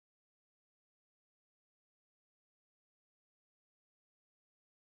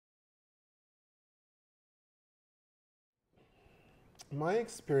My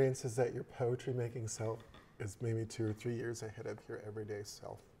experience is that your poetry making self is maybe 2 or 3 years ahead of your everyday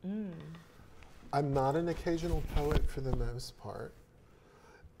self. I'm not an occasional poet for the most part,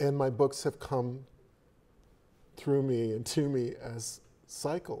 and my books have come through me and to me as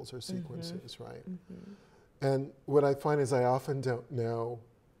cycles or sequences, right? And what I find is I often don't know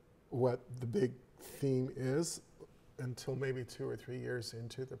what the big theme is until maybe 2 or 3 years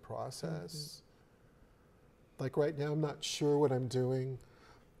into the process. Like right now, I'm not sure what I'm doing.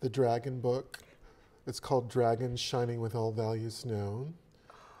 The dragon book, it's called Dragons Shining with All Values Known.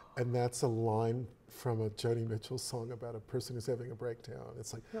 And that's a line from a Joni Mitchell song about a person who's having a breakdown.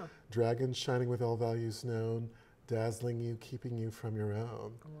 It's like, dragons shining with all values known, dazzling you, keeping you from your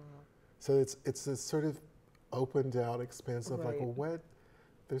own. So it's this sort of opened out, expansive, like, well, what?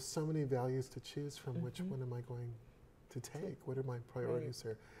 There's so many values to choose from. Which one am I going to take? What are my priorities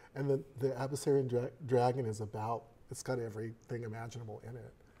here? And the adversary and dragon is about, it's got everything imaginable in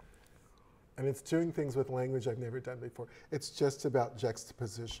it. And it's doing things with language I've never done before. It's just about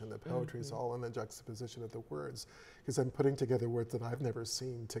juxtaposition. The poetry is all in the juxtaposition of the words, because I'm putting together words that I've never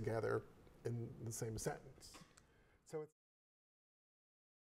seen together in the same sentence. So it's